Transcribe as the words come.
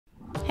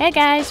Hey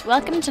guys,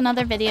 welcome to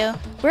another video.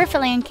 We're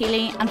Philly and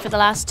Keely, and for the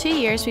last 2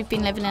 years we've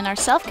been living in our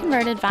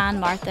self-converted van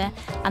Martha,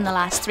 and the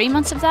last 3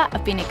 months of that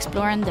have been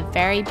exploring the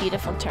very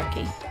beautiful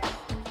Turkey.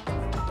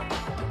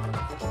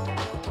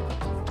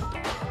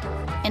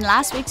 In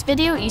last week's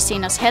video you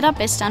seen us hit up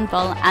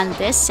Istanbul, and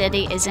this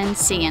city is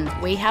insane.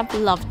 We have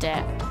loved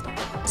it.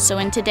 So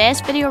in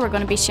today's video we're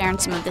going to be sharing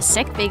some of the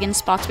sick vegan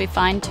spots we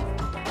found.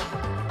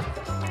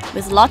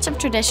 With lots of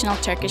traditional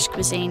Turkish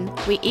cuisine,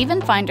 we even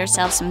found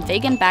ourselves some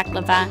vegan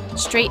baklava,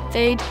 street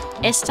food.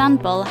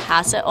 Istanbul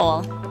has it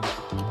all.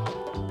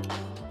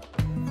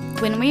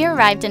 When we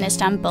arrived in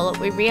Istanbul,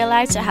 we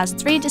realised it has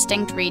 3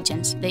 distinct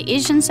regions: the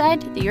Asian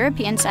side, the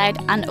European side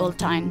and Old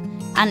Town.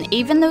 And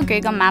even though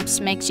Google Maps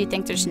makes you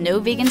think there's no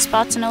vegan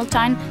spots in Old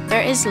Town,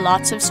 there is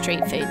lots of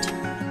street food.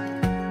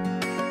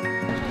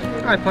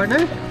 Alright,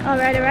 partner.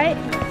 Alright.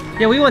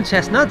 Yeah, we want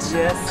chestnuts.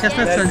 Yes.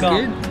 Chestnuts sounds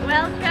good.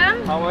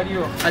 Welcome. How are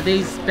you? Are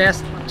these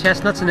best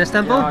chestnuts in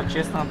Istanbul? Yeah,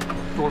 chestnut,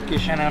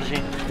 Turkish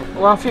energy.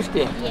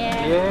 150.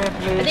 Yeah,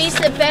 please. Are these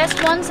the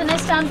best ones in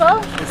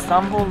Istanbul?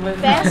 Istanbul.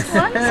 Best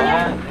ones?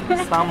 Yeah,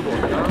 Istanbul.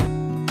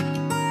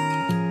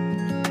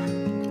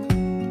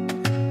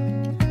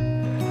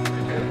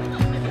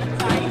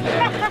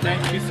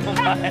 Thank you so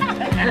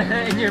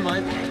much. In your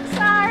mind.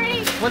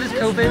 Sorry. What is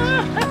COVID?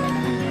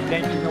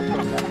 Thank you, no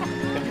problem.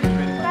 Thank you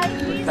very much.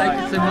 Thank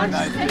you so much.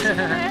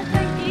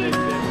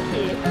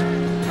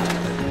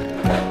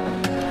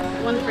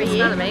 One for you.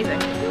 That's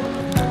amazing.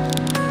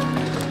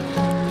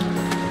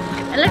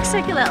 It looks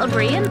like a little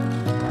brain.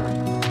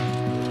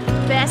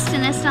 Best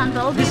in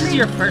Istanbul. This is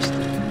your first.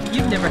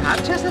 You've never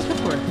had chestnuts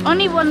before?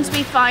 Only ones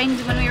we found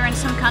when we were in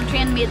some country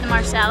and made them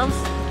ourselves.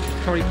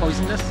 Probably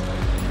poisonous.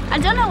 I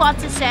don't know what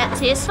to say it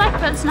tastes like,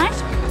 but it's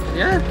nice.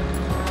 Yeah.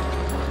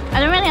 I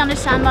don't really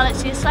understand what it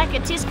tastes like.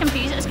 It tastes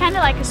confusing. It's kind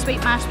of like a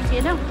sweet mashed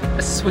potato.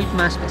 A sweet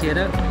mashed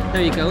potato.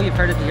 There you go, you've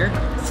heard it here.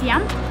 It's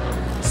yum.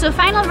 So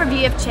final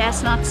review of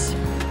chestnuts.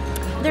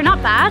 They're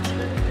not bad,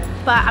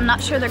 but I'm not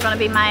sure they're going to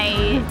be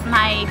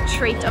my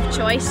treat of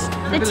choice.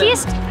 They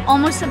taste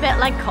almost a bit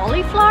like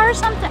cauliflower or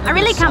something. I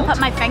really can't put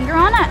my finger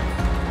on it,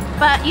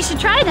 but you should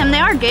try them. They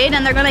are good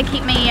and they're going to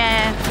keep me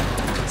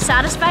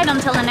satisfied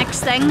until the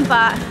next thing,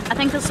 but I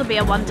think this will be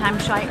a one-time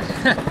try.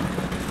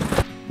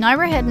 Now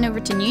we're heading over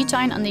to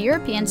Newtown on the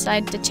European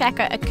side to check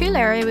out a cool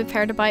area we've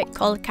heard about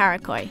called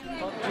Karakoy.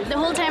 The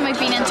whole time we've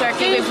been in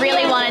Turkey, we've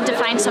really wanted to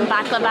find some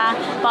baklava,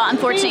 but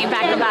unfortunately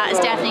baklava is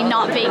definitely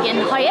not vegan.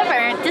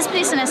 However, this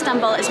place in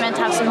Istanbul is meant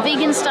to have some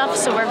vegan stuff,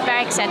 so we're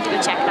very excited to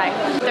go check it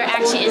out. There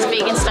actually is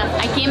vegan stuff.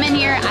 I came in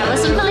here, I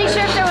wasn't really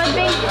sure if there would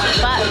be,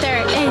 but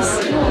there is.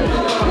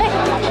 Look.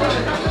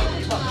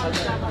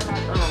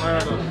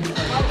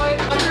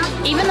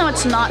 Even though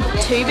it's not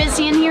too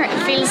busy in here,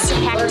 it feels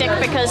hectic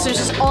because there's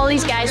just all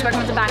these guys working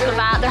with the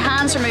baklava. Their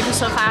hands are moving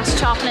so fast,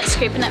 chopping it,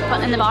 scooping it,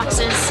 putting it in the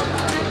boxes.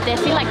 They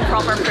feel like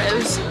proper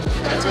pros.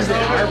 Is it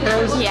our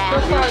pros? Yeah.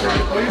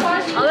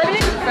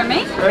 For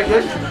me? Very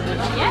good.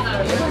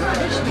 Yeah.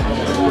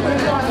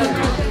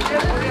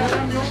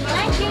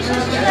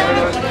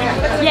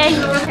 Yay.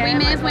 We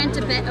may have went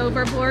a bit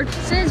overboard. It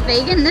says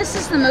vegan. This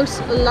is the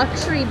most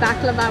luxury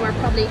baklava we're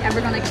probably ever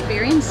going to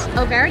experience.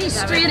 Oh, very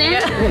straight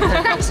in.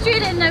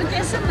 Straight in, no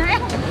kissing there.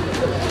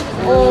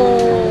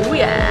 Oh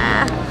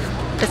yeah.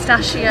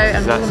 Pistachio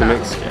and That's a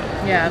mix.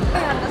 yeah.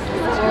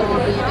 Oh,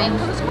 baby.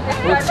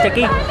 Looks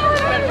sticky.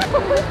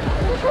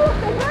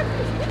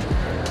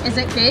 Is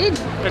it good?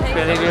 It's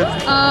very good.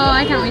 Oh,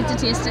 I can't wait to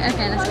taste it.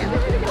 Okay, let's go.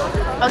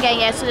 Okay,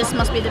 yeah, so this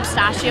must be the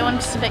pistachio one,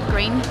 just a bit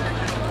green.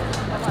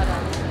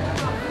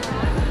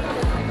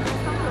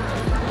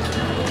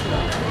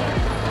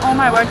 Oh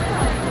my word.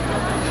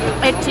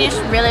 It tastes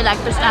really like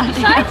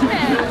pistachio.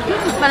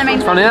 But I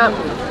mean, Funny that.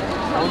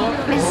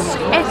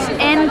 it's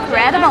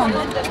incredible.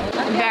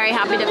 I'm very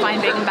happy to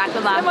find vegan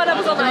baklava.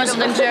 The most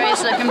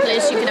luxurious looking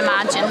place you can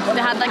imagine.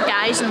 They had like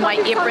guys in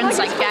white aprons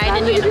like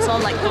guiding you, and it's all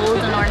like gold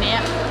and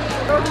ornate.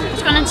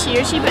 It's gonna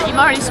cheers you, but you've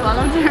already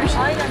swallowed yours.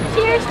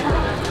 Cheers!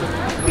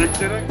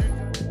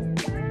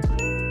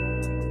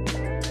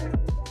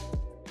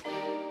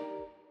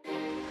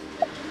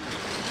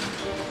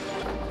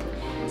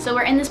 So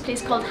we're in this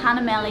place called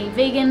Hanameli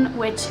Vegan,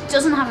 which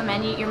doesn't have a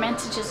menu. You're meant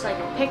to just like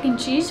pick and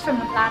choose from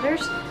the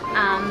platters,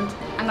 and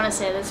I'm gonna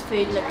say this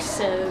food looks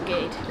so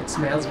good. It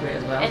smells great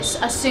as well. It's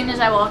as soon as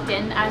I walked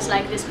in, I was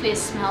like, this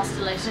place smells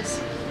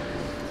delicious.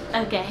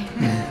 Okay.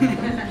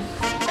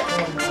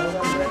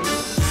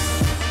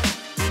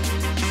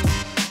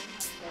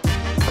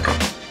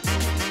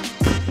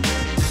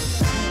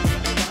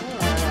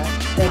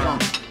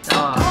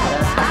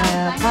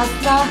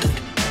 Pasta,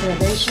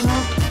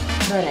 traditional,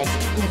 börek,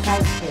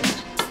 inside food.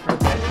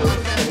 Okay, cool.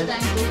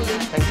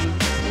 Thank you.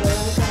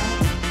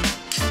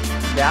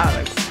 Yeah,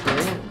 that's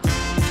brilliant.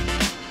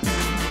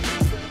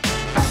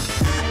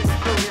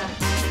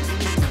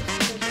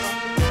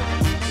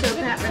 So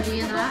Pat,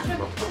 reviewing that.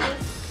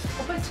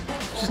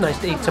 It's just nice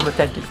to eat some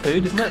authentic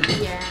food, isn't it?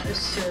 Yeah, it was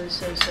so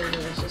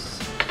delicious.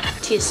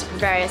 Tastes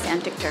very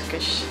authentic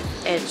Turkish.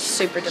 It's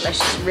super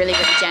delicious. Really,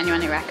 really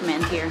genuinely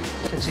recommend here.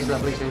 And she's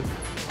lovely too.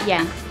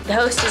 Yeah, the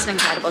host is an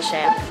incredible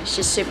chef.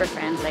 She's super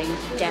friendly.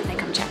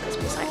 Definitely come check this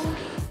place out.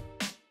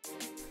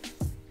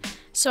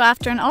 So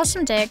after an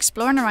awesome day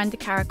exploring around the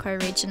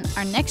Karakoi region,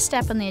 our next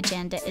step on the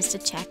agenda is to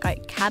check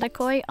out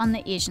Karakoi on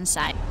the Asian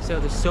side. So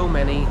there's so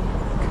many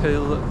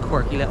cool,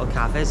 quirky little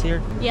cafes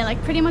here. Yeah,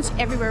 like pretty much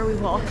everywhere we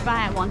walk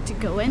by I want to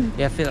go in.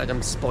 Yeah, I feel like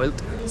I'm spoilt.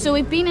 So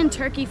we've been in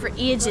Turkey for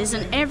ages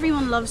and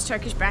everyone loves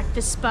Turkish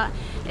breakfast, but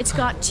it's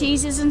got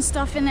cheeses and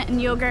stuff in it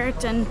and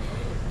yogurt, and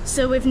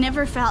so we've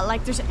never felt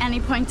like there's any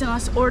point in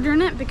us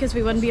ordering it because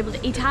we wouldn't be able to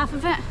eat half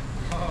of it.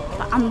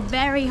 But I'm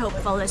very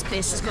hopeful this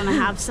place is going to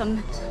have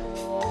some.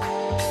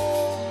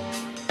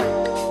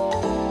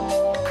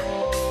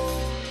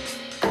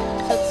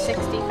 So it's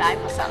 65,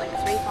 what's that, like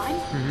 £3? £4?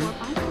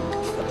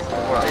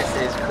 Wow, this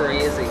is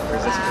crazy.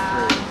 Where's this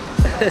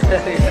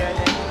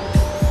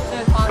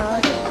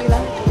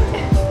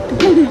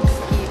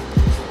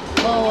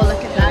Oh,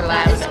 look at that,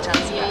 that is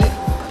cute.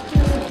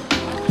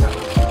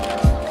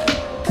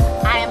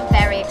 I am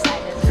very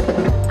excited.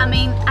 I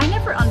mean, I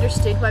never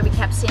understood why we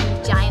kept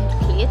seeing giant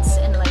plates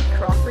in like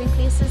crockery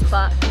places,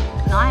 but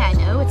now I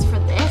know it's for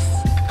this.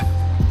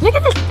 Look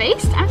at this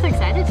feast, I'm so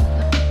excited.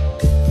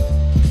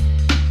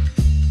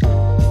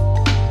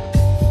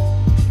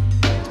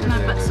 And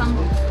I've got some,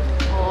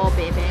 oh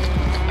baby.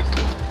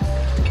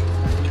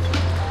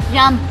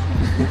 Yum.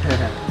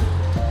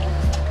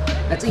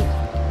 Let's eat.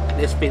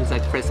 This feels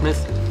like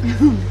Christmas. I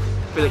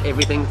feel like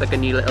everything's like a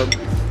new little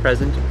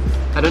present.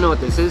 I don't know what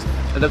this is.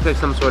 It looks like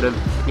some sort of,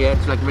 yeah,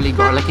 it's like really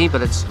garlicky,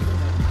 but it's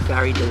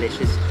very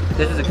delicious.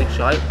 This is a good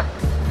shout.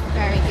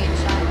 Very good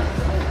shot.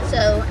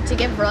 So to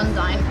give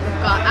rundown,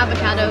 we've got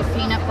avocado,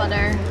 peanut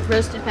butter,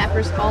 roasted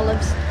peppers,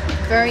 olives,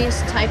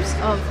 various types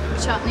of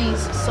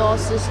chutneys,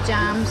 sauces,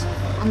 jams,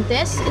 and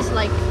this is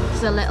like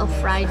the little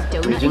fried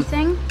donut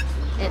thing.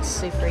 It's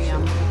super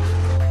yum.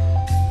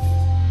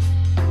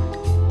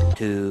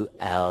 2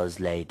 hours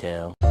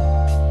later.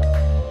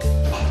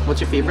 What's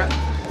your favourite?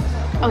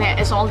 Okay,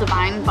 it's all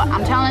divine, but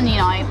I'm telling you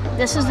now,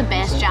 this is the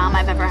best jam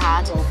I've ever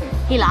had.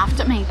 He laughed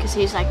at me because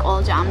he's like,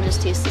 all jam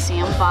just tastes the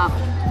same, but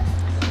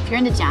if you're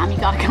into jam, you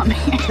gotta come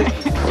here.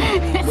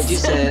 Would you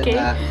so say good.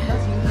 that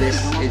this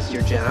is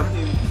your jam?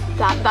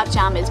 That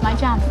jam is my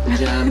jam.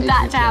 Jam is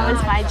that your jam jam.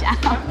 is my jam.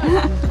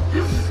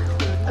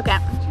 Okay,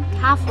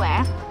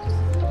 halfway.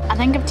 I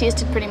think I've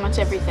tasted pretty much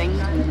everything,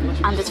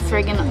 and it's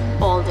friggin'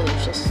 all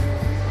delicious.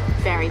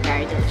 Very,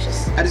 very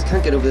delicious. I just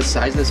can't get over the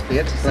size of this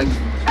plate. Like,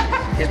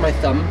 here's my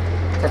thumb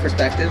for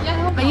perspective.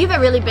 But you have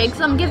a really big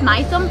thumb. Give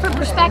my thumb for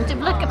perspective.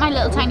 Look at my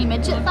little tiny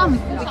midget thumb.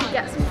 We could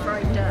get some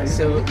fried dough.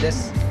 So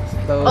this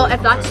bowl. Oh, if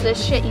that's this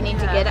shit, you need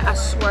to get it. I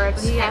swear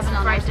it's heaven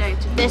on earth.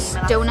 This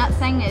donut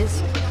thing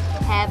is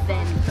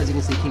heaven. As you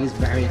can see, Keely's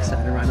very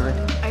excited right now.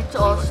 It's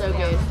all so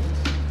good.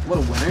 What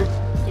a winner.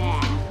 Yeah.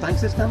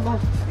 Thanks, Istanbul.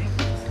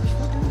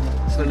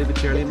 Slowly but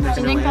surely. Do you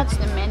think that's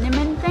the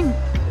minimum thing?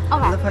 I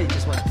love Okay. how you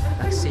just went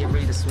like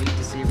savoury to sweet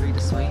to savoury to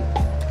sweet.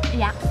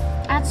 Yeah.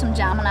 I had some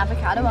jam and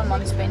avocado on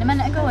one spoon a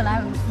minute ago and I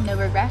have no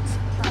regrets.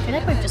 I feel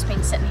like we've just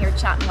been sitting here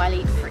chatting while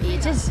eating for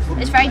ages.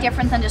 It's very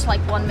different than just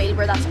like one meal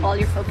where that's all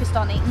you're focused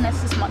on eating.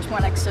 This is much more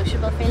like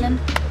sociable feeling.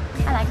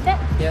 I liked it.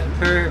 Yeah,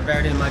 poor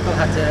Verdi and Michael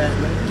had to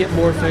get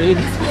more food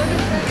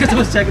because it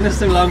was taking us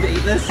so long to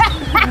eat this.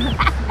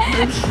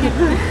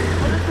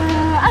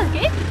 That's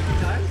good.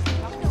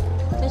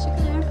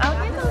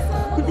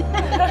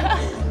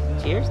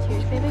 Cheers.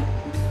 Cheers, baby.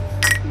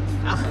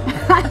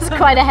 That's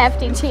quite a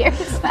hefty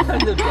cheers.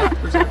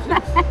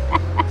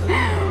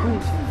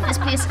 This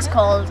place is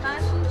called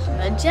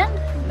Muggen.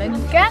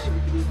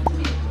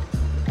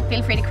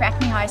 Feel free to correct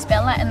me how I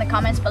spell that in the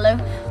comments below.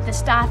 The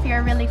staff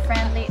here are really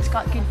friendly, it's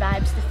got good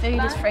vibes, the food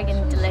is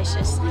friggin'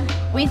 delicious.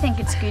 We think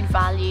it's good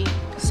value,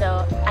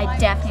 so I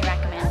definitely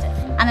recommend it.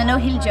 And I know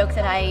he'll joke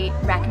that I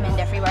recommend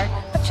everywhere,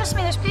 but trust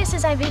me, there's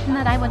places I've eaten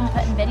that I wouldn't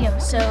put in video,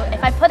 so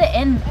if I put it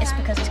in, it's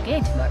because it's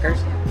good.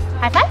 Knackers.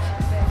 High five?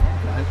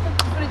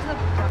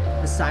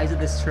 The size of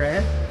this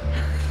tray.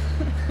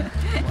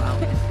 Wow.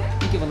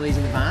 You get one of these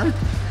in the van?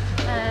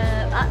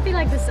 That'd be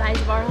like the size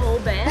of our whole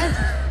bed.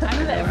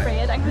 I'm a bit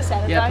afraid. I'm gonna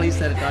set it down. Yeah, please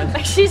set it down.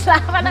 Like she's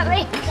laughing at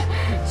me.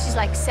 She's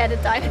like, set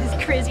it down, this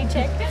crazy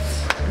chick.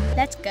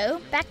 Let's go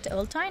back to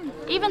Old Town.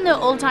 Even though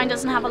Old Town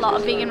doesn't have a lot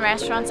of vegan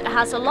restaurants, it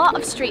has a lot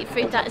of street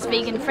food that is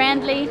vegan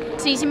friendly.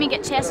 So you see me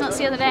get chestnuts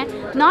the other day.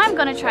 Now I'm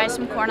gonna try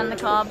some corn on the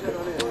cob.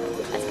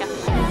 Let's go.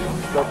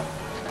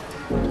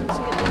 So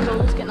get the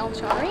rolls getting all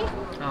charry.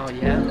 Oh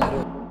yeah.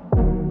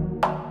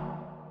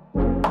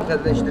 So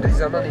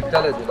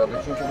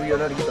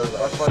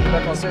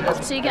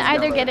you can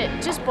either get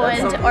it just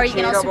boiled or you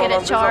can also get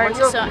it charred.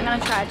 So I'm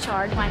gonna try a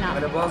charred, why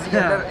not?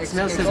 Yeah, it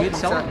smells so good,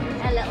 salt. A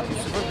little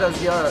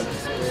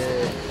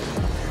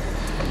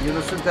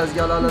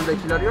bit.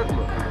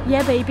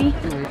 Yeah, baby.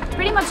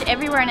 Pretty much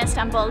everywhere in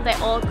Istanbul, they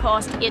all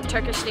cost 8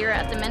 Turkish lira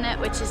at the minute,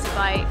 which is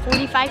about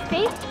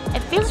 45p.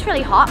 It feels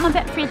really hot. I'm a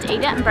bit afraid to eat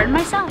it and burn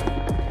myself.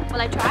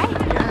 Will I try?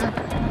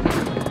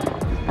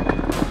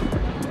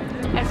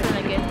 It's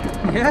really good.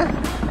 Yeah.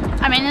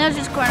 I mean, it's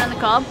just corn on the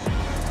cob,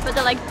 but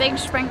the like big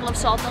sprinkle of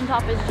salt on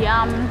top is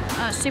yum.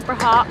 Super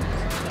hot.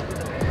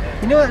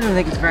 You know, I don't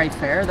think it's very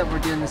fair that we're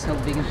doing this whole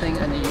vegan thing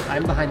and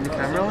I'm behind the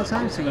camera all the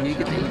time, so you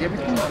get to eat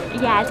everything.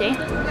 Yeah, I do.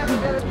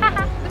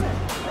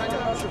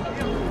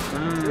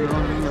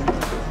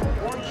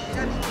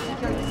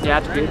 Yeah,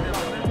 it's good.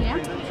 Yeah.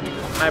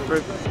 I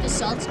approve. The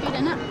salt's good,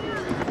 isn't it?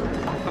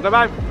 Okay,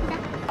 bye.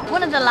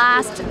 One of the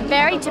last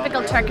very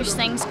typical Turkish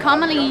things,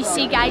 commonly you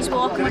see guys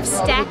walking with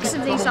stacks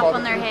of these up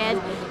on their head,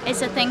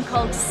 is a thing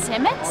called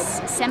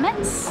simits.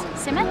 Simits?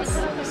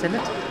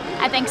 Simit?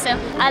 I think so.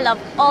 I love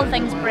all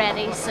things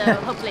bready, so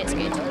hopefully it's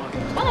good.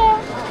 Hello.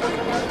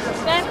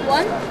 Okay,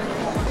 one.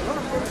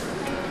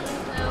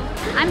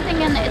 I'm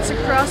thinking it's a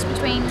cross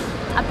between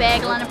a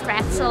bagel and a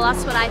pretzel,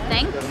 that's what I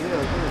think.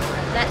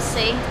 Let's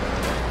see.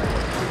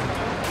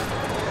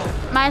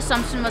 My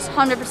assumption was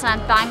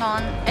 100% bang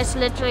on. It's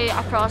literally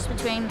a cross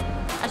between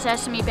a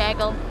sesame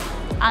bagel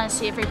and a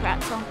savoury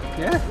pretzel.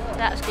 Yeah.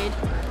 That's good.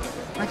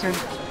 My turn.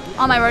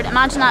 Oh my word,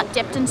 imagine that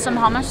dipped in some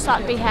hummus,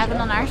 that'd be heaven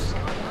on earth.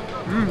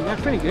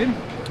 That's pretty good.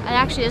 It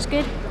actually is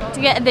good.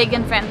 To get a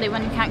vegan friendly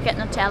when you can't get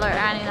Nutella or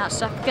any of that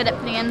stuff, get it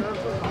plain.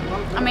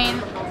 I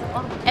mean,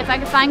 if I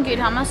could find good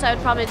hummus, I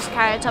would probably just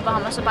carry a tub of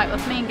hummus about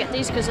with me and get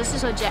these because this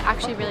is legit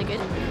actually really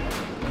good.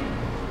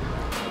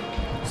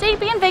 See,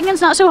 being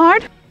vegan's not so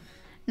hard.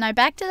 Now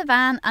back to the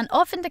van and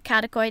off into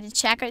Katakoy to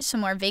check out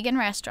some more vegan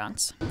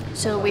restaurants.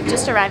 So we've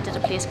just arrived at a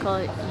place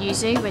called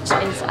Yuzu, which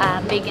is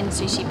a vegan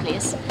sushi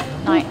place.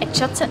 Now it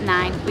shuts at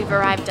 9, we've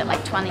arrived at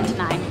like 20 to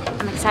 9.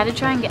 I'm excited to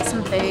try and get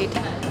some food.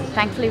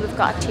 Thankfully we've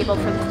got a table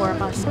for the 4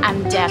 of us.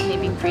 I'm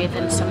definitely been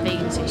craving some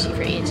vegan sushi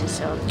for ages,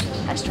 so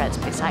let's try this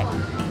place out.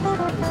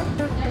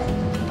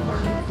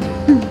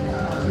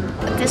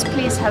 This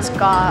place has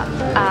got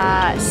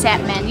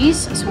set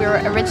menus, so we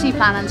were originally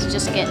planning to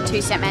just get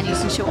 2 set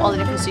menus and show all the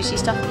different sushi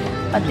stuff,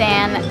 but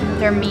then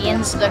their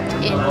mains looked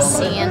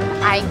insane.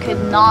 I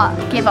could not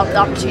give up the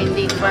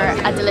opportunity for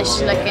a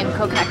delicious looking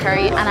coconut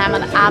curry, and I'm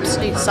an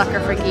absolute sucker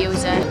for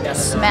gyoza. It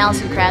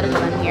smells incredible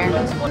in here.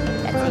 Let's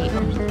eat.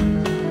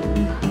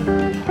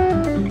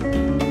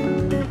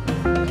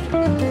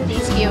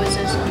 These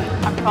gyozas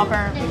are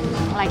proper,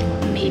 like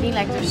meaty,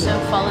 like they're so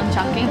full and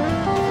chunky.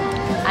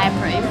 I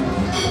approve.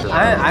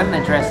 I'm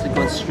interested in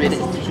going straight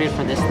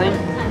for this thing.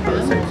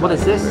 What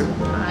is this?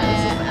 I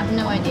have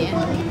no idea. I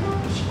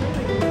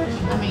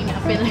mean, I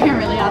feel like I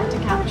really have to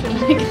capture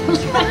like these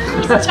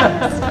jokes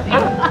on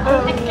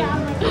the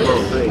camera.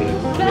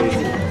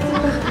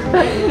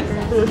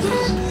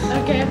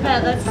 Okay, I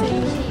bet let's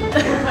see.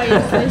 What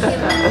is this?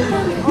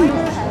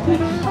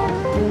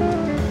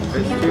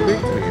 It's too big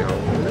to me.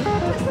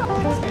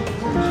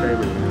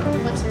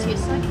 What's it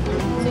taste like?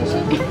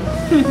 Sushi?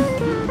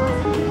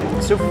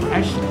 So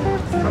fresh.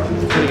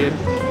 Pretty good.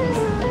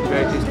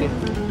 Very tasty.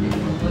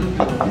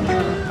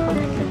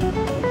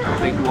 A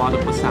big wad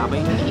of wasabi.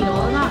 Eat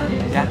all of that?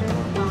 Yeah.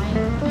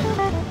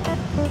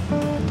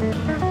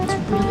 It's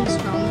really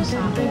strong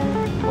wasabi.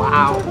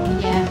 Wow.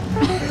 Yeah.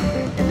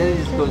 And then it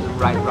just goes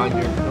right around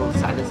your little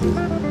sinuses.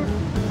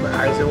 My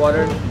eyes are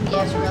watering.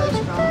 Yeah, it's really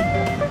strong.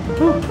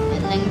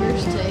 It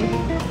lingers too.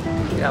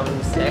 That was a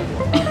mistake.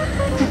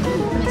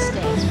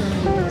 Mistakes for me.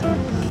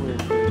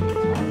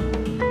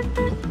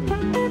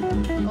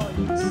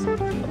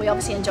 We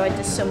obviously enjoyed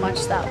this so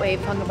much that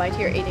we've hung about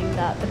here eating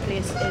that the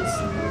place is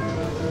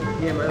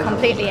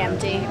completely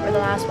empty. We're the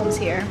last ones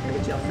here,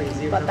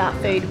 but that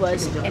food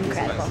was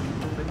incredible.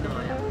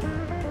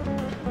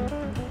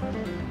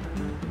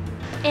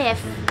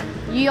 If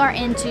you are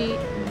into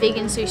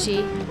vegan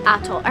sushi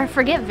at all, or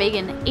forget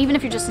vegan, even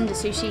if you're just into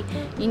sushi,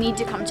 you need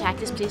to come check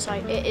this place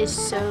out. It is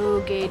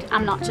so good.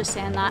 I'm not just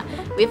saying that.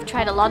 We've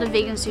tried a lot of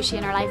vegan sushi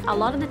in our life. A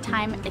lot of the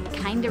time it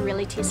kind of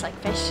really tastes like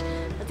fish,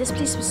 but this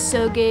place was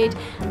so good.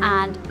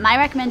 And my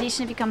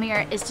recommendation if you come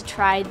here is to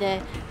try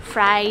the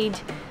fried,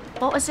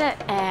 what was it?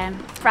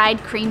 Fried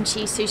cream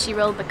cheese sushi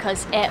roll,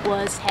 because it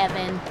was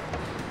heaven.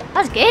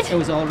 That was good. It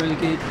was all really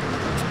good.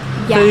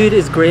 Yeah. Food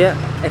is great.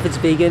 If it's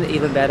vegan,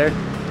 even better.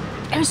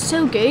 It was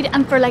so good,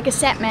 and for like a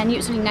set menu, it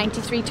was only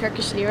 93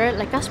 Turkish lira.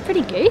 Like, that's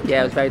pretty good.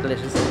 Yeah, it was very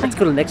delicious. Let's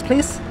go to the next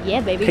place.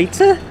 Yeah, baby.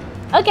 Pizza?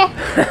 Okay.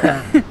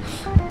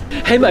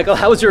 Hey Michael,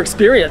 how was your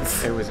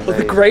experience? It was Was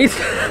it amazing. great?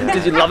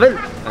 Did you love it?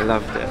 I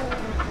loved it.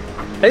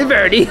 Hey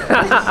Verdi,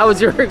 how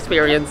was your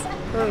experience?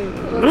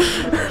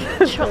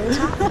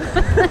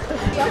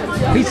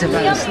 Pizza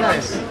man is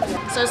nice.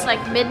 So it's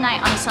like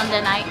midnight on a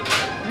Sunday night,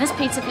 and this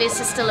pizza place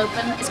is still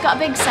open. It's got a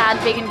big sad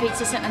vegan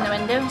pizza sitting in the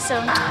window,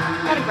 so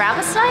gotta grab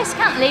a slice.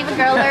 Can't leave a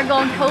girl there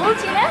going cold,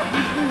 you know?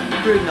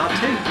 Rude not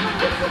to.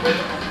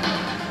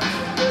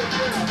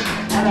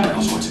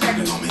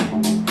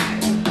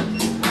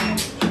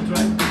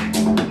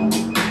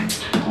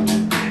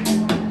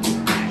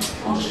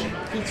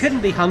 You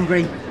couldn't be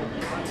hungry.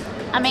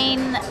 I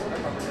mean,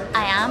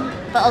 I am,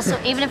 but also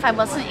even if I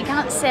wasn't, you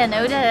can't say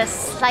no to a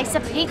slice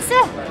of pizza.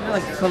 You're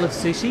like full of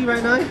sushi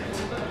right now.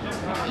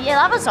 Yeah,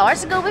 that was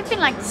hours ago. We've been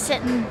like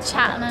sitting,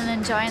 chatting and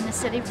enjoying the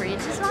city for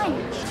ages now.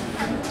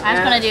 I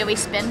was gonna do a wee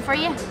spin for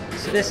you.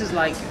 So this is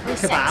like The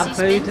kebab sexy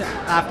food spin.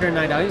 after a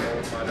night out.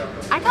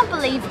 I can't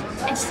believe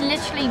it's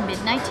literally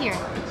midnight here.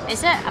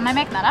 Is it? Am I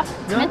making that up?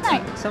 It's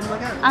midnight. Something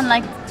like that. And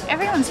like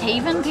everyone's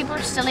heaving, people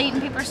are still eating,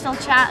 people are still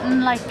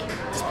chatting. Like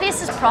this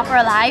place is proper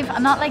alive.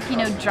 I'm not like, you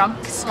know,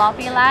 drunk,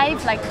 sloppy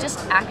alive. Like just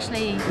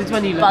actually This is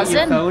when you look buzzing.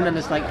 at your phone and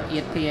it's like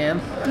 8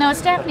 p.m. No,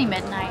 it's definitely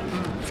midnight.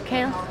 It's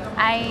cool.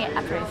 I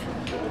approve.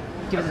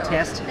 Give us a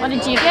test. What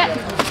did you get?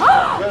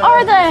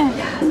 Are they?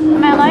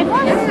 Am I allowed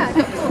one?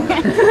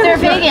 They're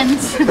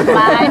vegans.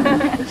 Why?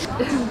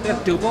 We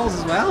have dough balls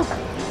as well.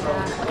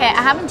 Okay,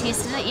 I haven't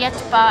tasted it yet,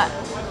 but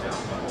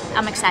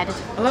I'm excited.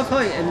 I love how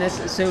in this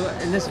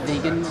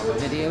vegan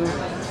video,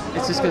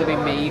 it's just going to be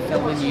me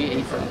filming you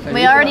eat food.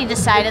 We already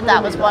decided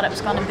that was what it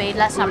was going to be.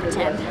 Let's not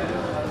pretend.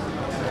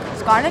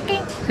 It's garlicky.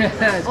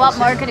 What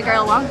more could a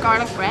girl want?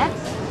 Garlic bread?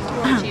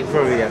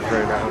 Probably get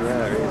thrown down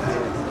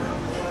there.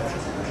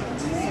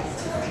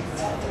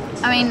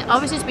 I mean,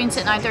 obviously it's been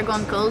sitting out there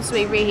going cold, so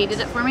he reheated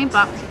it for me,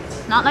 but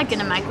not like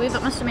in a microwave.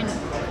 It must have been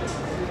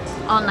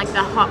on like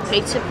the hot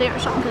pizza plate or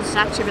something, because it's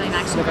actually really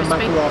nice and Like a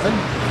crispy. micro oven.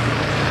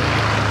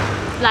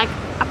 Like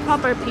a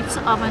proper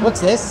pizza oven. What's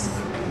this?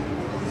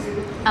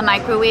 A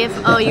microwave.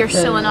 Oh, you're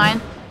so annoying.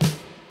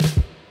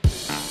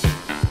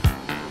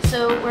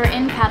 So we're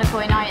in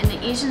Kadıköy now, in the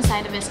Asian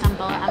side of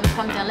Istanbul, and we've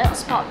come to a little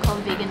spot called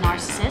Vegan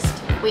Narcissist.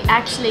 We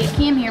actually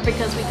came here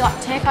because we got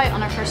takeout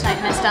on our first night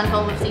in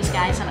Istanbul with these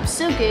guys, and it was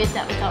so good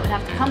that we thought we'd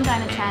have to come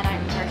down and try it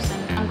out in person.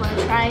 I'm going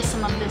to try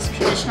some of this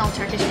traditional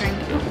Turkish drink.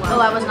 Oh,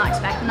 I was not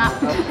expecting that.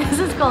 This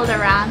is called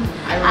Iran,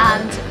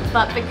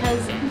 but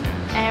because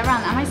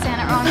Iran, am I saying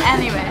it wrong?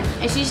 Anyway,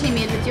 it's usually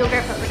made with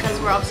yogurt, but because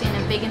we're obviously in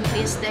a vegan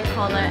place, they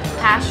call it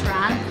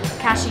kashran,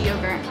 cashew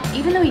yogurt.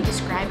 Even though he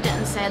described it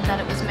and said that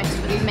it was mixed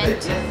with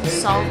mint,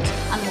 salt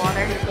and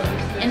water,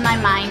 in my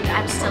mind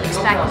I've still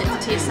expected it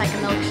to taste like a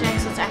milkshake,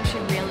 so it's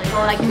actually really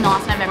like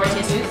nothing I've ever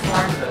tasted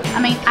before.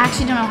 I mean, I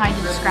actually don't know how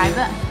to describe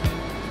it.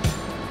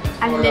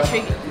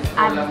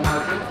 I'm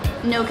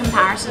no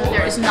comparison.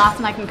 There is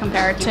nothing I can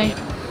compare it to. It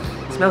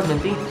smells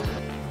minty.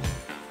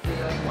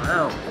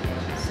 Wow.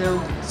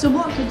 So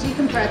what could you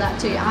compare that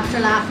to after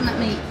laughing at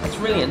me? It's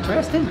really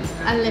interesting.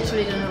 I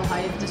literally don't know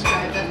how to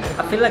describe it.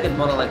 I feel like I'd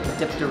want to like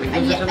dip Doritos or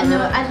Yeah, something. I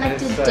know, I'd like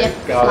to dip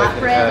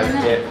flatbread in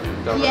it.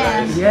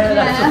 Yeah,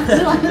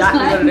 That's what it's exactly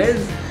like. what it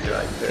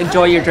is.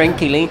 Enjoy your drink,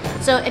 Keely.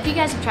 So if you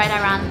guys have tried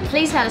Iran,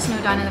 please let us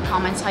know down in the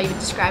comments how you would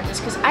describe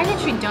this, because I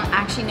literally don't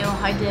actually know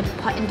how to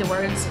put into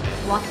words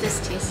what this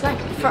tastes like.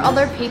 For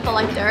other people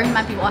out there who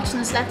might be watching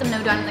this, let them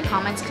know down in the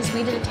comments, because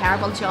we did a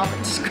terrible job at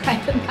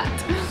describing that.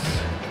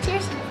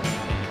 Cheers.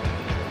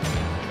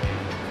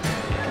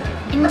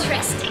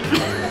 Interesting.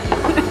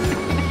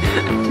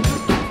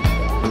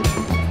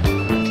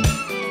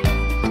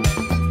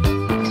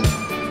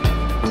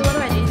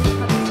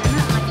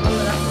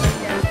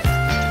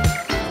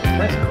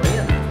 That's great.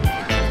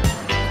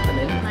 I'm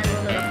in. And I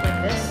roll it up like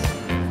this.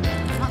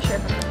 I'm not sure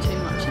if I put too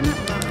much in it,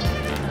 but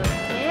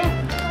okay.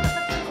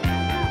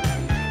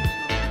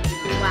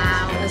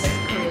 Wow, this is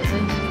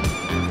crazy.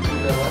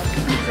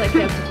 It's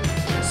like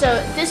so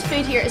this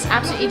food here is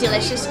absolutely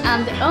delicious,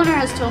 and the owner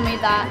has told me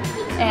that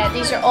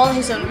these are all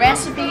his own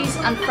recipes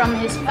and from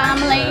his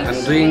family.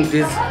 I'm doing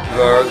this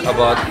work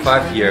about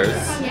 5 years.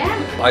 Yeah.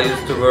 I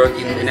used to work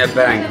in a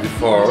bank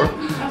before,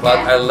 but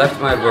I left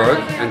my work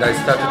and I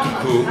started to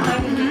cook.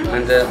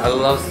 And I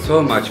love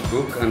so much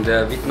cook, and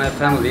with my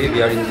family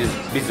we are in this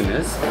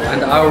business.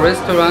 And our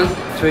restaurant,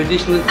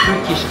 traditional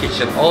Turkish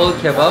kitchen, all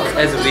kebabs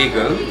as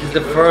vegan. It's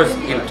the first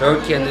in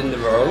Turkey and in the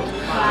world.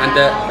 And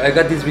I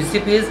got these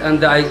recipes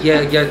and I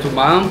gave to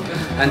mom,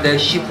 and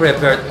she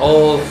prepared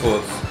all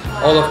foods,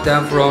 all of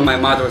them from my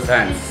mother's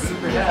hands.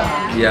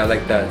 Yeah,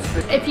 like that.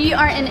 If you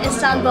are in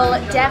Istanbul,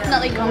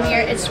 definitely come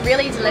here. It's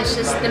really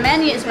delicious. The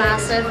menu is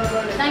massive.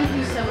 Thank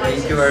you so much.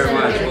 Thank you very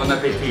much. Bon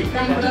appetit.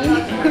 Thank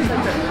you.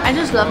 I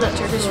just love that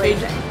Turkish food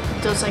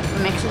does like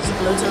mixes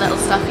of loads of little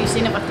stuff. You've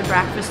seen it with the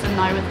breakfast and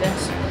now with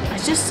this.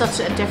 It's just such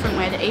a different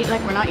way to eat.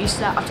 Like we're not used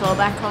to that at all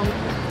back home.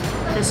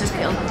 This is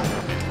cool.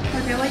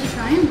 Okay, what are you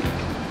trying?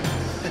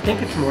 I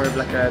think it's more of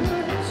like a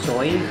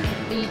soy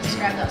You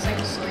described that as like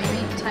a soy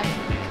meat type.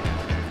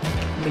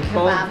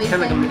 meatball. Kebab-y Kind of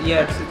like thing?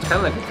 yeah, it's kind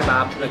of like a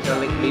kebab, like a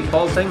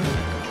meatball thing.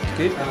 It's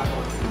good.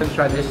 Let's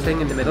try this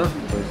thing in the middle.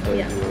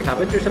 Yeah.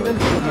 Cabbage or something.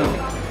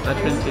 That's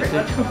really tasty.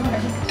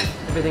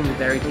 Everything is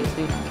very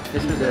tasty.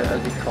 This was a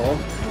good call.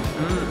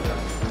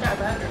 I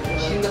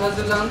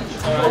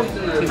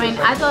mean,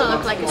 I thought it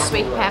looked like a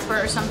sweet pepper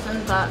or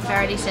something, but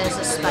Verity says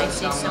it's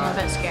spicy, so I'm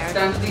a bit scared.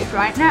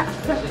 Right now.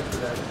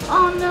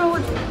 Oh no,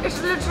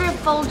 it's literally a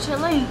full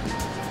chili.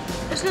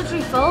 It's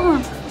literally full.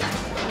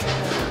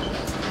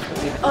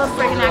 Oh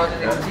friggin'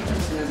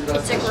 heck.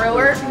 It's a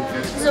grower,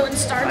 so it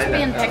starts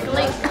being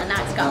pickly, and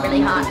now it's got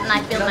really hot, and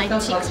I feel my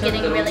cheeks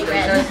getting really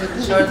red.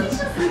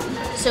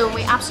 So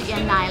we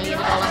absolutely annihilated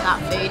all of that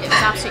food. It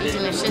was absolutely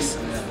delicious.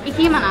 He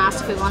came and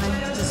asked if we wanted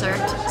dessert,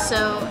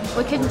 so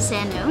we couldn't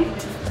say no.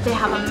 They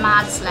have a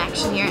mad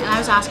selection here, and I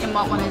was asking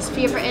what one his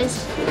favourite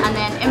is, and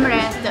then Imre,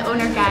 the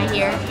owner guy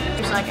here,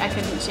 was like, I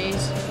couldn't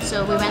choose.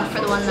 So we went for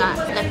the one that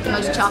looked the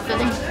most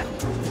chocolatey.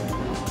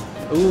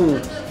 Ooh,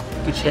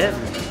 good shit.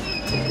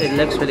 It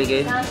looks really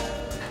good.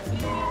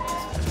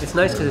 It's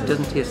nice because it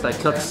doesn't taste like,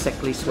 it's not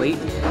sickly sweet.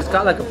 It's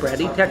got like a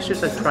bready texture,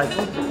 it's like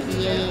trifle.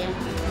 Yeah.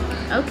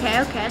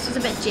 Okay, so it's a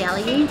bit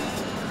jelly-y.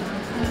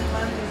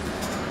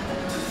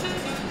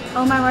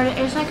 Oh my word, it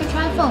is like a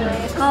trifle.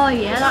 Oh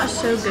yeah, that's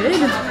so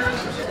good.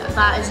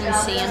 That is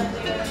insane.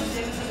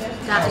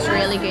 That is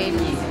really good.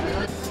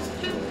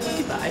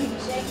 Goodbye.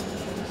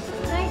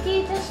 Thank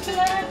you,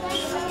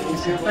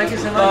 Thank Thank you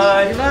so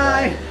much.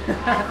 Bye.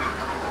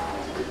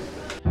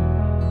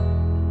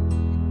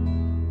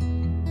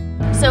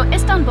 So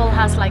Istanbul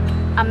has like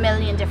a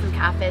million different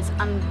cafes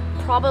and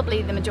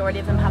probably the majority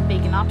of them have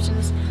vegan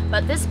options,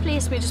 but this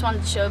place we just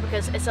wanted to show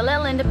because it's a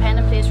little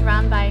independent place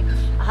run by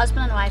a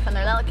husband and wife and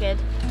their little kid,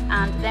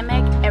 and they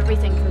make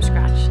everything from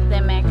scratch. They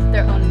make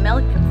their own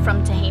milk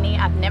from tahini.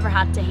 I've never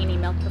had tahini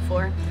milk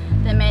before.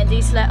 They made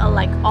these little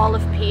like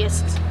olive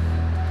paste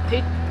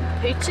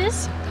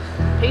pooches,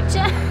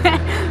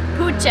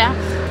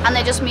 and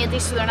they just made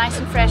these so they're nice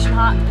and fresh and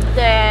hot.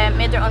 They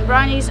made their own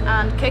brownies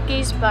and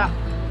cookies, but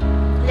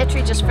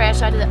literally just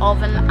fresh out of the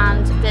oven,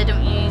 and they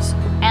don't use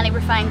any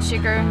refined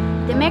sugar.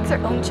 They make their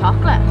own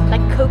chocolate,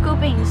 like cocoa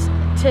beans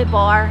to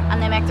bar, and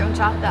they make their own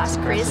chocolate. That's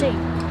crazy.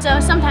 So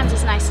sometimes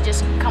it's nice to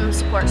just come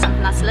support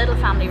something that's a little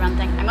family run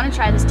thing. I'm going to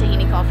try this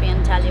tahini coffee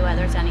and tell you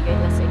whether it's any good.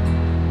 Let's see. Is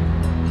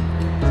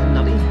it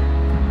nutty?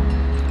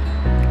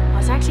 Oh,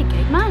 it's actually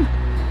good, man.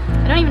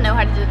 I don't even know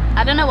how to do it.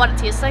 I don't know what it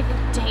tastes like.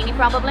 Tahini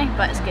probably,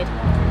 but it's good.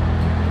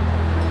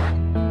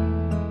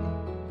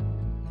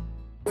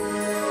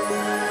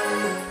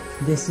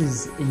 This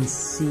is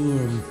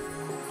insane.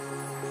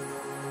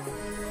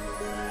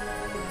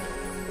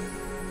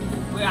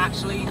 We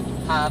actually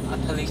have a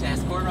police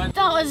escort around.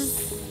 That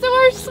was the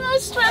worst,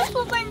 most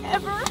stressful thing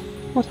ever.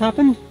 What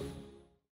happened?